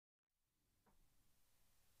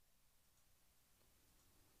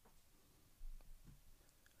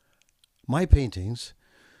my paintings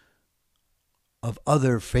of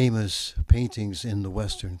other famous paintings in the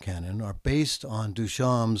Western canon are based on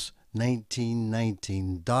Duchamp's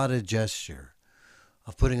 1919 dotted gesture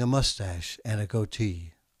of putting a mustache and a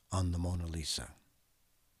goatee on the Mona Lisa.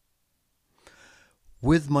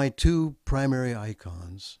 With my two primary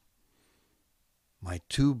icons, my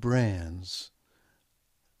two brands,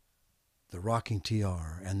 the rocking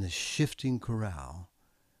TR and the shifting chorale,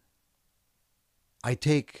 I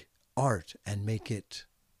take art and make it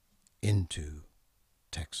into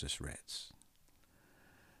Texas Reds.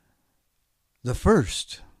 The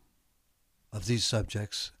first of these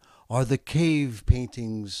subjects are the cave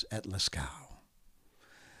paintings at Lascaux.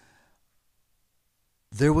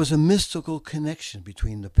 There was a mystical connection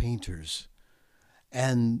between the painters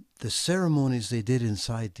and the ceremonies they did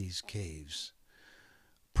inside these caves.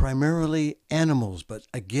 Primarily animals, but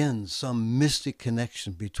again, some mystic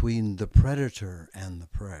connection between the predator and the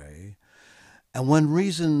prey. And one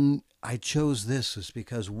reason I chose this is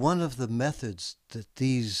because one of the methods that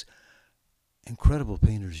these incredible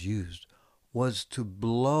painters used was to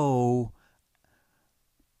blow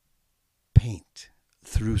paint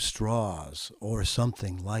through straws or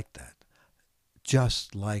something like that,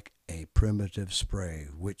 just like a primitive spray,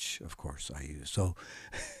 which of course I use. So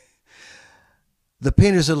the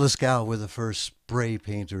painters at Lascaux were the first spray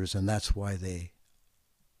painters, and that's why they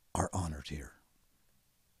are honored here.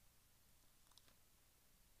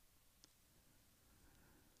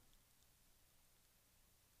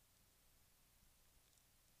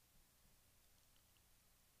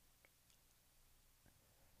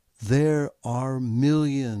 There are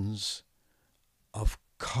millions of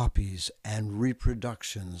copies and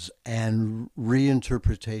reproductions and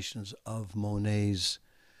reinterpretations of Monet's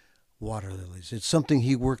water lilies. It's something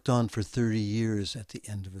he worked on for 30 years at the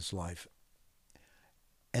end of his life.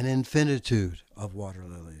 An infinitude of water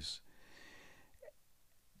lilies.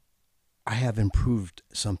 I have improved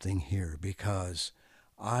something here because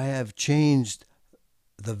I have changed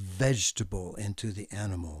the vegetable into the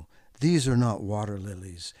animal. These are not water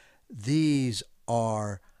lilies. These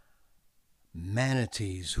are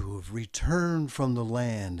manatees who have returned from the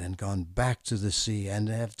land and gone back to the sea and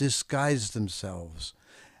have disguised themselves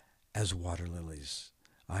as water lilies.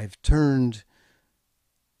 I've turned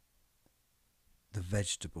the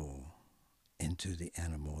vegetable into the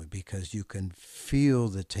animal because you can feel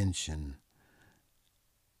the tension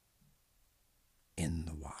in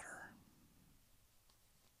the water.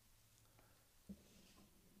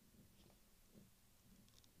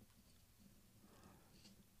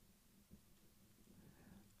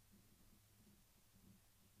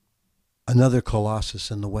 Another colossus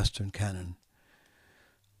in the Western canon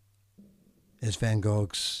is Van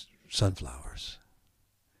Gogh's sunflowers.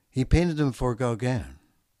 He painted them for Gauguin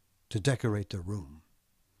to decorate the room.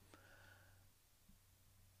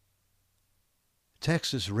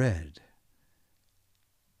 Texas Red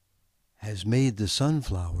has made the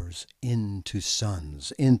sunflowers into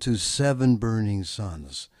suns, into 7 burning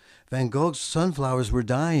suns. Van Gogh's sunflowers were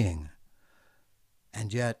dying,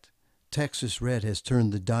 and yet Texas Red has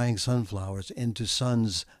turned the dying sunflowers into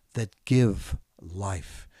suns that give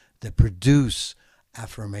life, that produce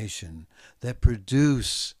affirmation, that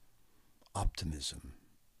produce optimism.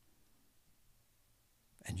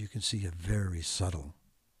 And you can see a very subtle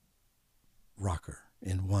rocker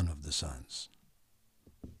in one of the suns.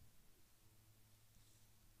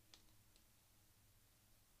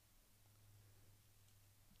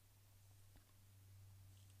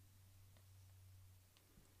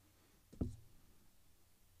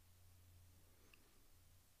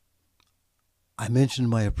 I mentioned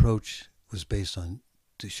my approach was based on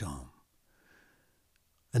Duchamp.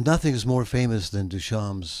 And nothing is more famous than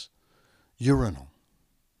Duchamp's urinal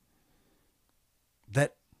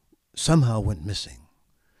that somehow went missing.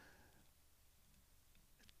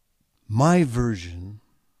 My version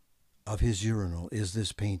of his urinal is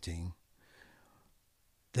this painting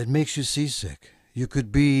that makes you seasick. You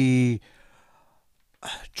could be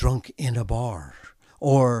drunk in a bar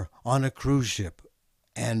or on a cruise ship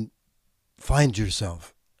and find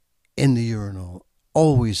yourself in the urinal,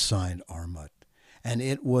 always signed Armut. And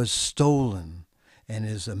it was stolen and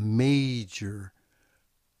is a major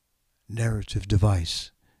narrative device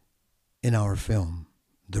in our film,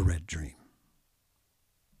 The Red Dream.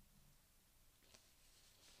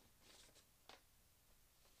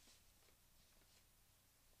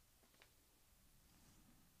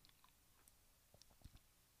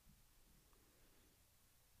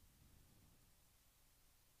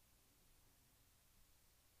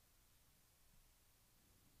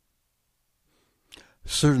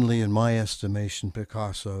 Certainly, in my estimation,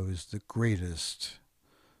 Picasso is the greatest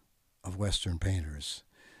of Western painters.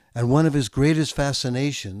 And one of his greatest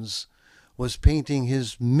fascinations was painting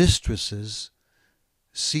his mistresses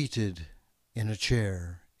seated in a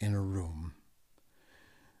chair in a room.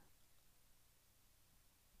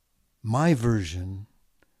 My version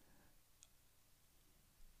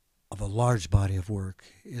of a large body of work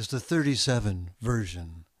is the 37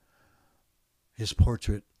 version, his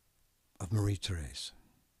portrait of Marie Therese.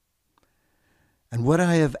 And what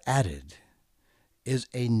I have added is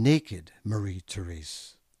a naked Marie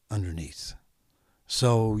Therese underneath.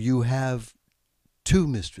 So you have two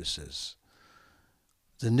mistresses,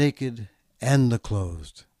 the naked and the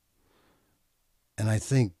clothed. And I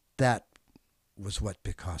think that was what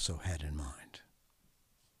Picasso had in mind.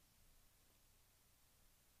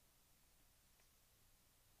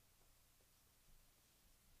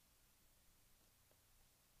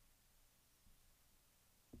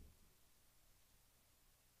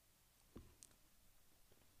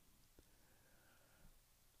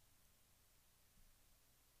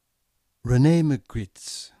 René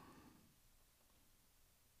Magritte's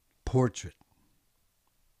portrait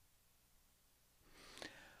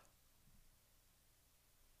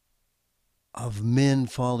of men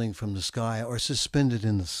falling from the sky or suspended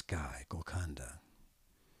in the sky, Golconda,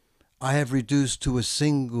 I have reduced to a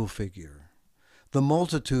single figure. The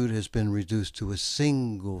multitude has been reduced to a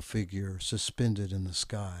single figure suspended in the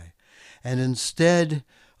sky. And instead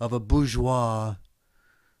of a bourgeois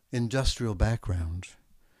industrial background,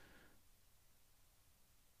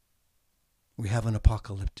 we have an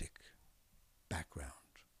apocalyptic background,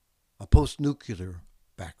 a post-nuclear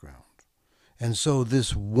background. And so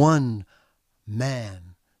this one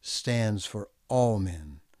man stands for all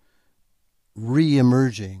men,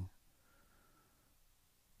 re-emerging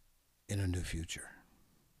in a new future.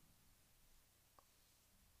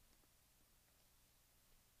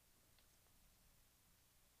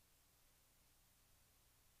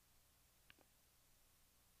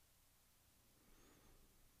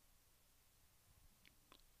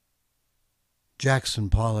 Jackson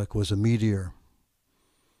Pollock was a meteor,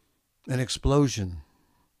 an explosion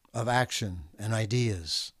of action and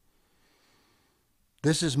ideas.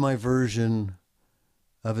 This is my version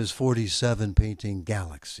of his 47 painting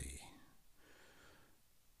Galaxy.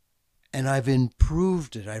 And I've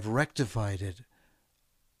improved it, I've rectified it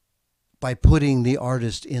by putting the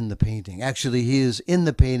artist in the painting. Actually, he is in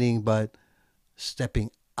the painting, but stepping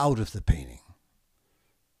out of the painting.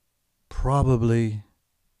 Probably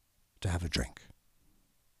to have a drink.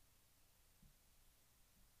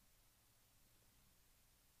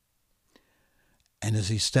 And as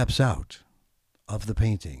he steps out of the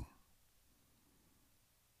painting,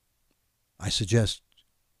 I suggest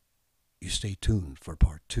you stay tuned for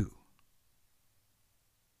part 2.